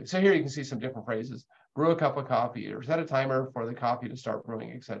quickly. So here you can see some different phrases: brew a cup of coffee, or set a timer for the coffee to start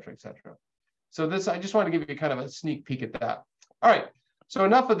brewing, et cetera, et cetera. So this, I just want to give you kind of a sneak peek at that. All right, so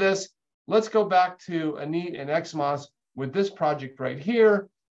enough of this. Let's go back to Anit and XMOS with this project right here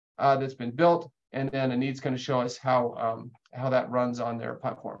that's been built, and then Anit's going to show us how that runs on their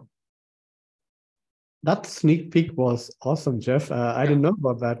platform. That sneak peek was awesome, Jeff. I didn't know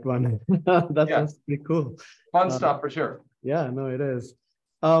about that one. That's pretty cool. Fun stuff for sure. Yeah, no, it is.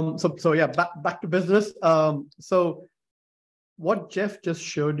 So yeah, back to business. So what Jeff just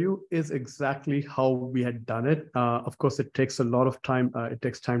showed you is exactly how we had done it. Of course, it takes a lot of time. It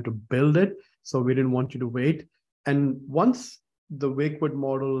takes time to build it. So we didn't want you to wait. And once the Wakewood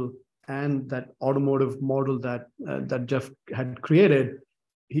model and that automotive model that Jeff had created,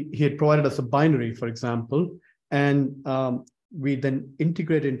 he had provided us a binary, for example, and we then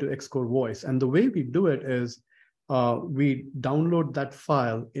integrate into xcore voice. And the way we do it is we download that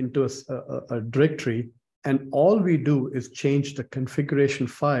file into a directory, and all we do is change the configuration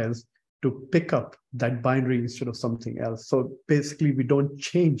files to pick up that binary instead of something else. So basically, we don't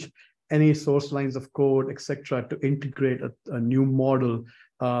change any source lines of code, etc., to integrate a new model.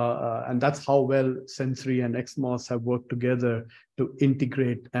 And that's how well Sensory and XMOS have worked together to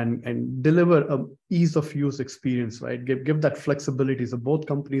integrate and deliver a ease of use experience, right? Give that flexibility. So both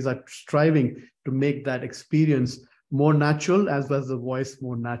companies are striving to make that experience more natural as well as the voice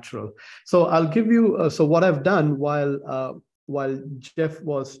more natural. So I'll give you, so what I've done while Jeff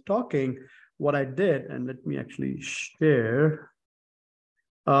was talking, what I did, and let me actually share.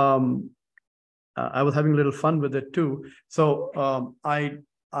 I was having a little fun with it too. So I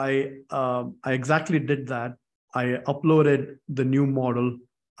exactly did that. I uploaded the new model.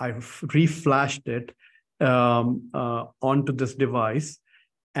 I reflashed it onto this device,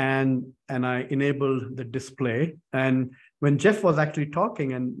 and I enabled the display. And when Jeff was actually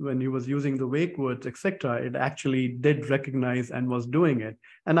talking, and when he was using the wake words, etc., it actually did recognize and was doing it.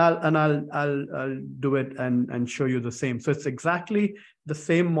 And I'll do it and show you the same. So it's exactly the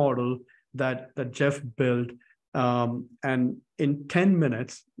same model that Jeff built. And in 10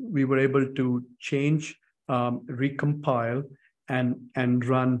 minutes, we were able to change, recompile, and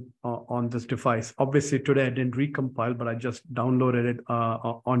run on this device. Obviously, today I didn't recompile, but I just downloaded it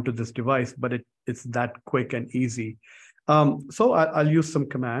onto this device, but it's that quick and easy. So I'll use some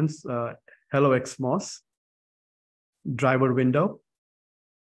commands. Hello XMOS, driver window,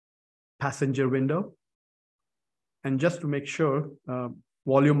 passenger window, and just to make sure,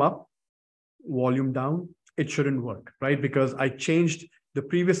 volume up, volume down, it shouldn't work, right? Because I changed, the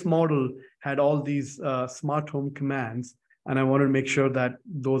previous model had all these smart home commands, and I wanted to make sure that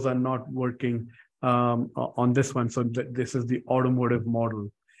those are not working on this one. So this is the automotive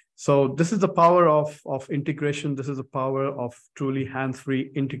model. So this is the power of integration. This is the power of truly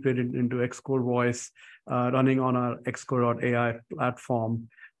hands-free integrated into xcore voice, running on our xcore.ai platform,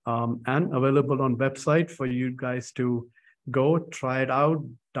 and available on website for you guys to go try it out,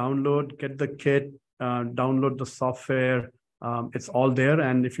 download, get the kit, download the software. It's all there.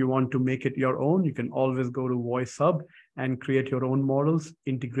 And if you want to make it your own, you can always go to VoiceHub and create your own models,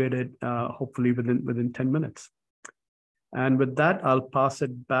 integrated hopefully within 10 minutes. And with that, I'll pass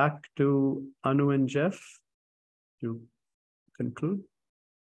it back to Anu and Jeff to conclude.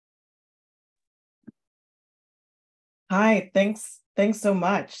 Hi, thanks so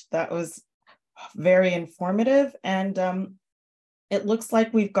much. That was very informative. And it looks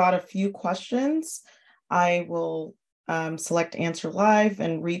like we've got a few questions. I will select answer live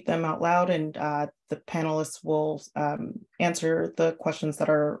and read them out loud, and the panelists will answer the questions that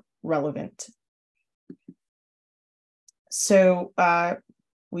are relevant. So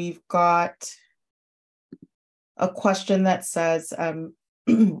we've got a question that says,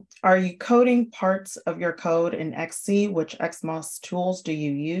 are you coding parts of your code in XC? Which XMOS tools do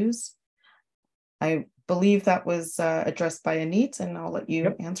you use? I believe that was addressed by Anit, and I'll let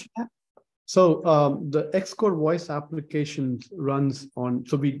you answer that. So the xcore voice application runs on,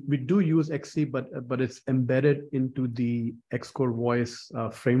 so we do use XC, but it's embedded into the xcore voice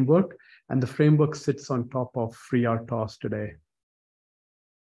framework, and the framework sits on top of FreeRTOS today.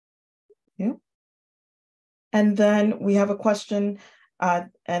 Yeah. And then we have a question,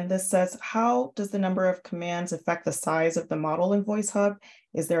 and this says, how does the number of commands affect the size of the model in VoiceHub?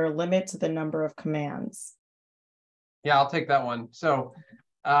 Is there a limit to the number of commands? Yeah, I'll take that one. So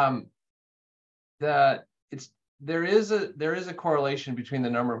there is a correlation between the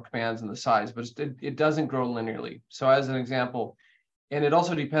number of commands and the size, but it doesn't grow linearly. So as an example, And it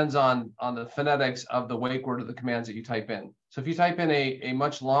also depends on the phonetics of the wake word of the commands that you type in. So if you type in a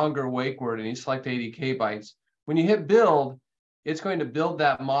much longer wake word and you select 80 kbytes, when you hit build, it's going to build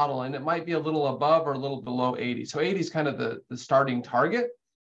that model, and it might be a little above or a little below 80. So 80 is kind of the starting target.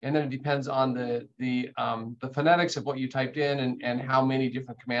 And then it depends on the phonetics of what you typed in and how many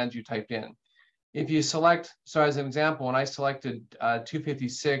different commands you typed in. If you select, so as an example, when I selected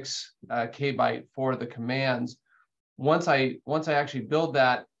 256 kbyte for the commands, once I actually build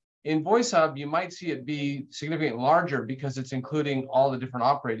that in VoiceHub, you might see it be significantly larger because it's including all the different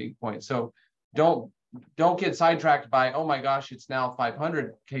operating points. So don't get sidetracked by, oh my gosh, it's now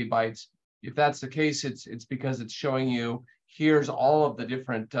 500 kbytes. If that's the case, it's because it's showing you here's all of the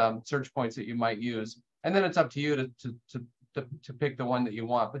different search points that you might use, and then it's up to you to pick the one that you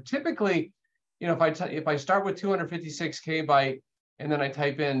want. But typically, you know, if I start with 256 kbyte and then I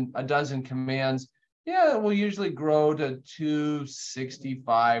type in a dozen commands, yeah, it will usually grow to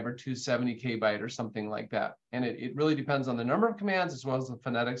 265 or 270 kbyte or something like that. And it really depends on the number of commands as well as the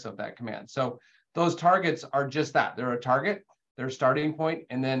phonetics of that command. So those targets are just that. They're a target, they're a starting point,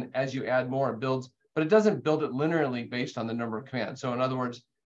 and then as you add more, it builds, but it doesn't build it linearly based on the number of commands. So in other words,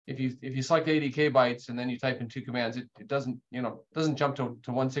 if you select 80 kbytes and then you type in 2 commands, it doesn't jump to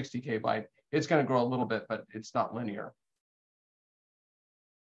 160 kbyte. It's going to grow a little bit, but it's not linear.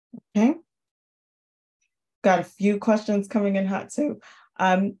 Okay. Got a few questions coming in hot too.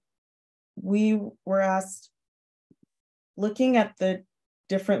 We were asked, looking at the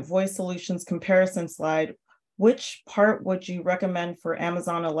different voice solutions comparison slide, which part would you recommend for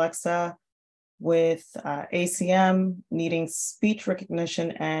Amazon Alexa with ACM needing speech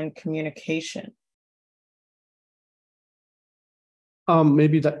recognition and communication?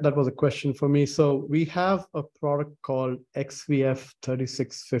 Maybe that was a question for me. So we have a product called XVF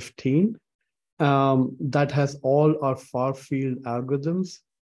 3615 that has all our far field algorithms.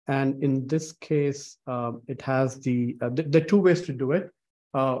 And in this case, it has there are 2 ways to do it.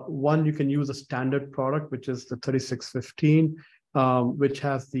 One, you can use a standard product, which is the 3615, which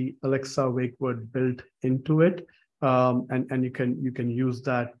has the Alexa wake word built into it. And you can use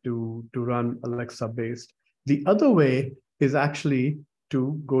that to run Alexa based. The other way is actually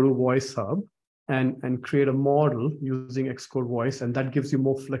to go to VoiceHub and create a model using xcore voice. And that gives you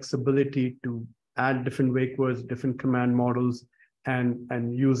more flexibility to add different wake words, different command models, and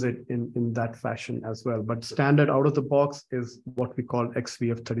use it in that fashion as well. But standard out of the box is what we call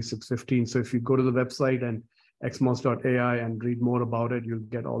XVF 3615. So if you go to the website and xmos.ai and read more about it, you'll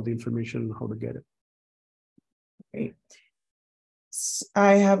get all the information on how to get it. Great.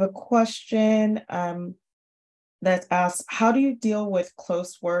 I have a question that asks, how do you deal with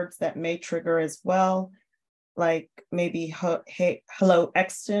close words that may trigger as well? Like maybe hey, hello,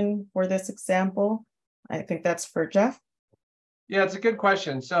 Exton for this example. I think that's for Jeff. Yeah, it's a good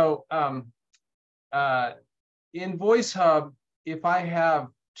question. So in VoiceHub, if I have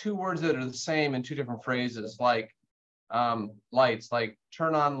 2 words that are the same in 2 different phrases, like lights, like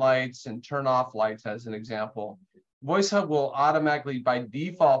turn on lights and turn off lights as an example, VoiceHub will automatically by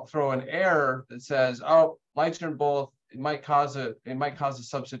default throw an error that says, oh, lights are in both. It might cause a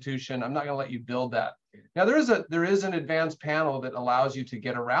substitution. I'm not going to let you build that. Now there is an advanced panel that allows you to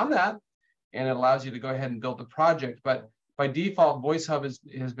get around that, and it allows you to go ahead and build the project. But by default, VoiceHub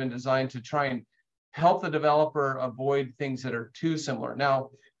has been designed to try and help the developer avoid things that are too similar.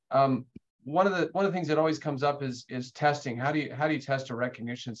 Now, one of the things that always comes up is testing. How do you test a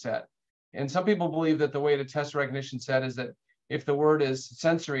recognition set? And some people believe that the way to test a recognition set is that if the word is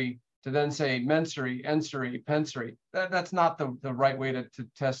sensory, to then say mensory, ensory, pensory. That's not the right way to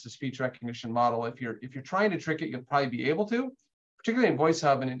test a speech recognition model. If you're trying to trick it, you'll probably be able to, particularly in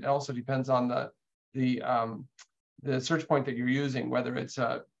VoiceHub, and it also depends on the search point that you're using, whether it's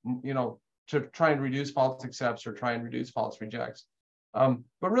to try and reduce false accepts or try and reduce false rejects.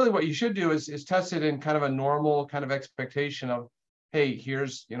 But really, what you should do is test it in kind of a normal kind of expectation of, hey,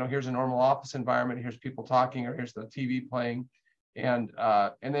 here's a normal office environment, here's people talking, or here's the TV playing, and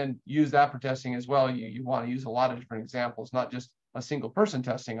then use that for testing as well. You want to use a lot of different examples, not just a single person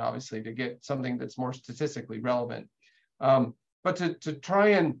testing, obviously, to get something that's more statistically relevant. But to try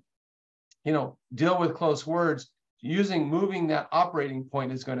and deal with close words, moving that operating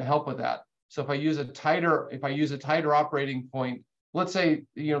point is going to help with that. So if I use a tighter operating point, let's say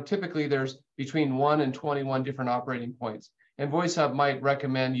typically there's between 1 and 21 different operating points, and VoiceHub might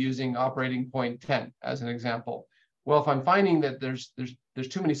recommend using operating point 10 as an example. Well, if I'm finding that there's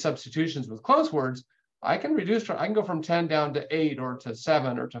too many substitutions with close words, I can go from 10 down to 8 or to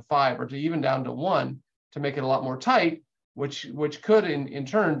 7 or to 5 or to even down to 1 to make it a lot more tight, which could in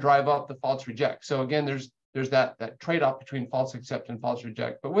turn drive up the false reject. So again, there's that trade-off between false accept and false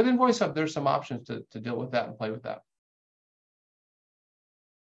reject. But within VoiceHub, there's some options to deal with that and play with that.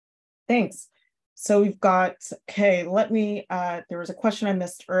 Thanks. So we've got, okay, there was a question I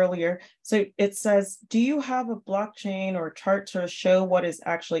missed earlier. So it says, do you have a blockchain or chart to show what is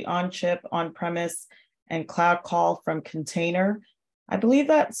actually on chip, on premise, and cloud call from container? I believe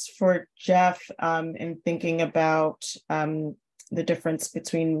that's for Jeff in thinking about the difference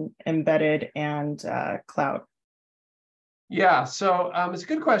between embedded and cloud. Yeah, so it's a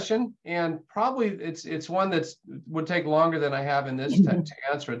good question, and probably it's one that's would take longer than I have in this to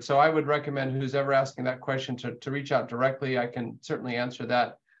answer it. So I would recommend who's ever asking that question to reach out directly. I can certainly answer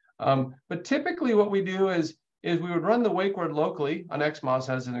that. But typically what we do is we would run the wake word locally on XMOS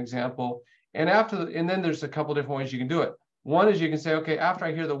as an example, and then there's a couple different ways you can do it. One is you can say, okay, after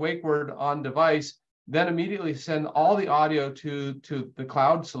I hear the wake word on device, then immediately send all the audio to the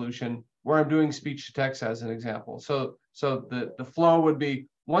cloud solution where I'm doing speech to text as an example. So the flow would be,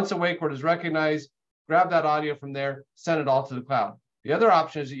 once a wake word is recognized, grab that audio from there, send it all to the cloud. The other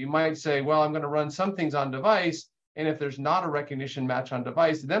option is that you might say, well, I'm going to run some things on device, and if there's not a recognition match on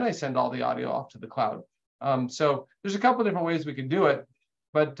device, then I send all the audio off to the cloud. So there's a couple of different ways we can do it,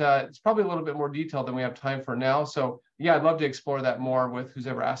 but it's probably a little bit more detailed than we have time for now. So yeah, I'd love to explore that more with who's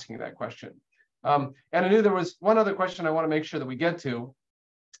ever asking that question. And I knew there was one other question I want to make sure that we get to,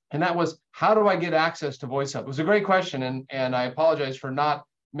 and that was, how do I get access to VoiceHub? It was a great question, and I apologize for not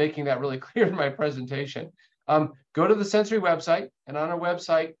making that really clear in my presentation. Go to the Sensory website, and on our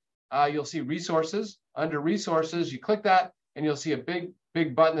website, you'll see resources. Under resources, you click that, and you'll see a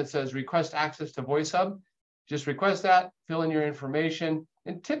big button that says request access to VoiceHub. Just request that, fill in your information,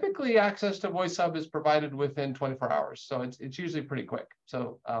 and typically access to VoiceHub is provided within 24 hours. So it's usually pretty quick.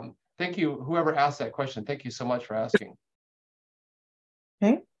 So thank you, whoever asked that question. Thank you so much for asking.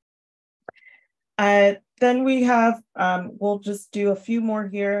 Okay. Then we have, we'll just do a few more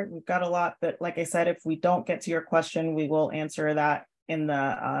here. We've got a lot, but like I said, if we don't get to your question, we will answer that in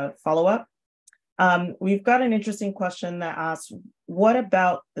the follow-up. We've got an interesting question that asks, what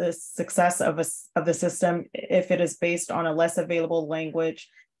about the success of the system if it is based on a less available language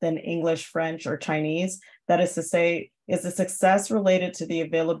than English, French, or Chinese? That is to say, is the success related to the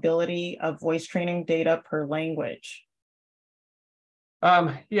availability of voice training data per language?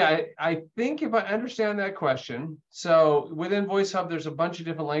 Yeah, I think if I understand that question, so within VoiceHub, there's a bunch of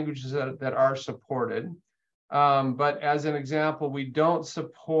different languages that are supported. But as an example, we don't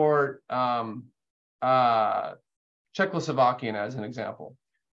support Czechoslovakian as an example.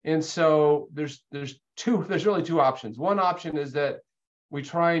 And so there's really two options. One option is that we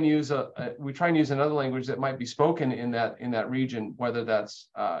try and use another language that might be spoken in that region, whether that's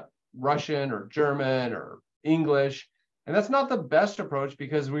Russian or German or English. And that's not the best approach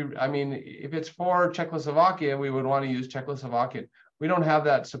because if it's for Czechoslovakia, we would want to use Czechoslovakian. We don't have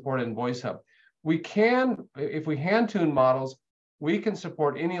that supported in VoiceHub. We can, if we hand tune models, we can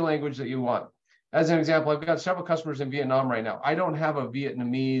support any language that you want. As an example, I've got several customers in Vietnam right now. I don't have a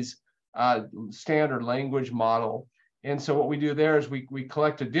Vietnamese standard language model. And so what we do there is we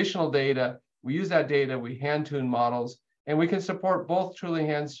collect additional data, we use that data, we hand tune models, and we can support both truly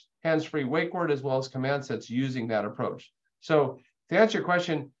hands-free wake word as well as command sets using that approach. So to answer your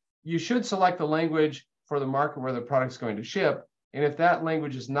question, you should select the language for the market where the product's going to ship. And if that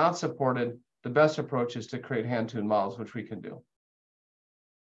language is not supported, the best approach is to create hand-tuned models, which we can do.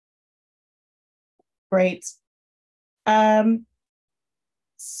 Great.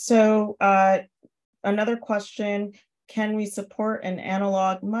 So another question, can we support an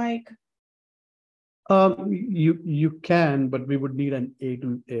analog mic? You can, but we would need an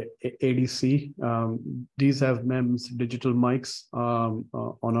ADC. These have MEMS digital mics on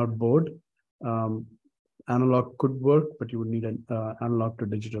our board. Analog could work, but you would need an analog to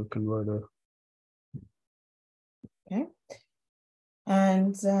digital converter. Okay.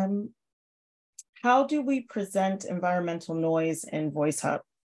 And how do we present environmental noise in VoiceHub?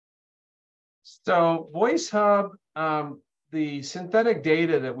 So VoiceHub, the synthetic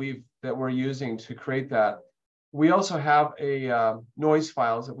data that we're using to create that, we also have a noise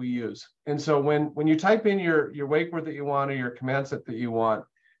files that we use. And so when you type in your wake word that you want or your command set that you want,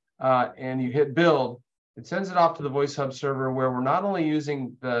 and you hit build, it sends it off to the VoiceHub server where we're not only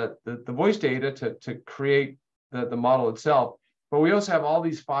using the voice data to create the model itself, but we also have all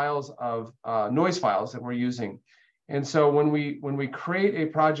these files of noise files that we're using. And so when we create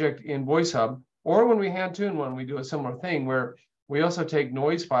a project in VoiceHub, or when we hand tune one, we do a similar thing where we also take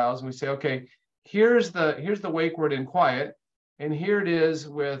noise files and we say, okay, here's the wake word in quiet, and here it is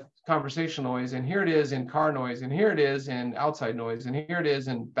with conversational noise, and here it is in car noise, and here it is in outside noise, and here it is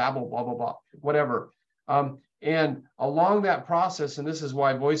in babble, blah, blah, blah, whatever. And along that process, and this is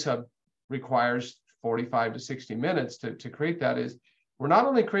why VoiceHub requires 45 to 60 minutes to create that, is we're not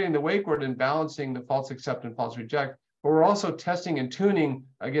only creating the wake word and balancing the false accept and false reject, but we're also testing and tuning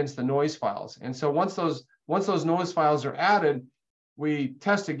against the noise files. And so once those noise files are added, we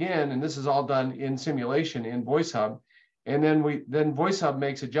test again, and this is all done in simulation in VoiceHub. And then VoiceHub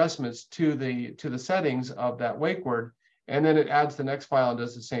makes adjustments to the settings of that wake word, and then it adds the next file and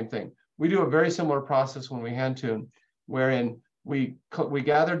does the same thing. We do a very similar process when we hand tune, wherein we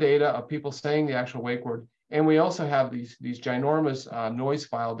gather data of people saying the actual wake word, and we also have these ginormous noise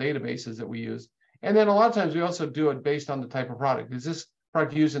file databases that we use. And then a lot of times we also do it based on the type of product. Is this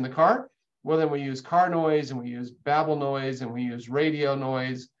product used in the car? Well, then we use car noise, and we use Babel noise, and we use radio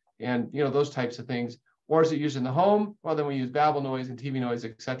noise, and those types of things. Or is it used in the home? Well, then we use Babel noise and TV noise,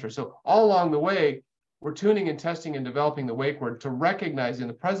 et cetera. So all along the way, we're tuning and testing and developing the wake word to recognize in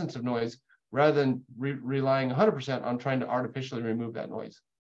the presence of noise rather than relying 100% on trying to artificially remove that noise.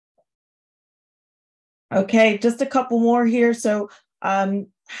 Okay, just a couple more here. So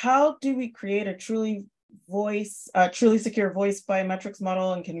how do we create a truly secure voice biometrics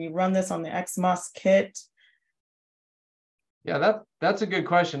model, and can we run this on the XMOS kit? Yeah, that's a good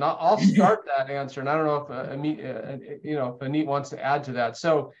question. I'll start that answer, and I don't know if Anit wants to add to that.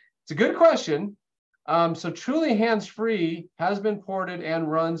 So it's a good question. So Truly Hands-Free has been ported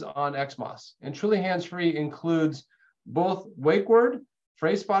and runs on XMOS, and Truly Hands-Free includes both wake word,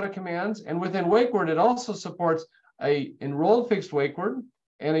 phrase spotted commands, and within wake word, it also supports a enrolled fixed wake word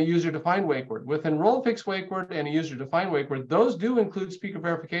and a user-defined wake word. With enrolled fixed wake word and a user-defined wake word, those do include speaker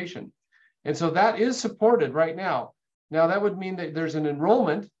verification, and so that is supported right now. Now, that would mean that there's an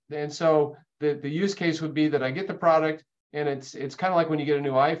enrollment. And so the use case would be that I get the product, and it's kind of like when you get a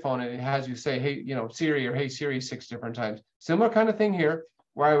new iPhone and it has you say, hey, Siri, or hey, Siri 6 different times. Similar kind of thing here,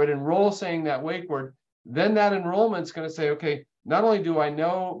 where I would enroll saying that wake word. Then that enrollment's going to say, okay, not only do I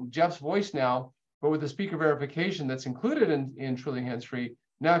know Jeff's voice now, but with the speaker verification that's included in Truly Hands-Free,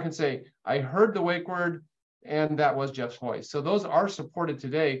 now I can say, I heard the wake word, and that was Jeff's voice. So those are supported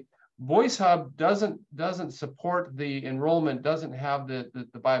today. VoiceHub doesn't support the enrollment, doesn't have the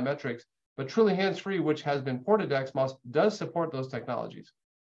biometrics, but Truly Hands-Free, which has been ported to XMOS, does support those technologies.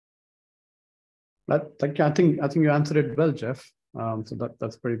 I think you answered it well, Jeff. So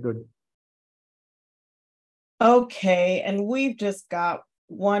that's pretty good. Okay, and we've just got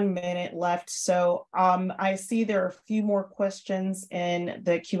 1 minute left. So I see there are a few more questions in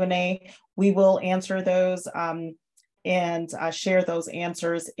the Q&A. We will answer those and share those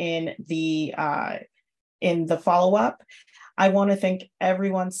answers in the follow-up. I want to thank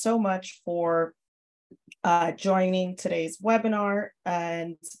everyone so much for joining today's webinar.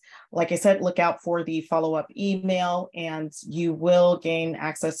 And like I said, look out for the follow-up email, and you will gain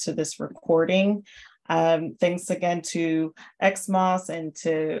access to this recording. Thanks again to XMOS and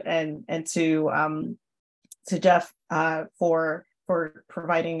to Jeff for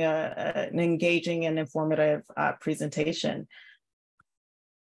providing an engaging and informative presentation.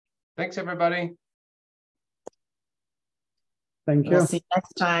 Thanks, everybody. Thank you. We'll see you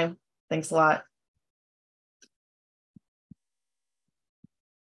next time. Thanks a lot.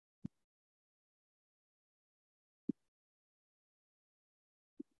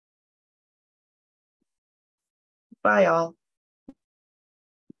 Bye, all.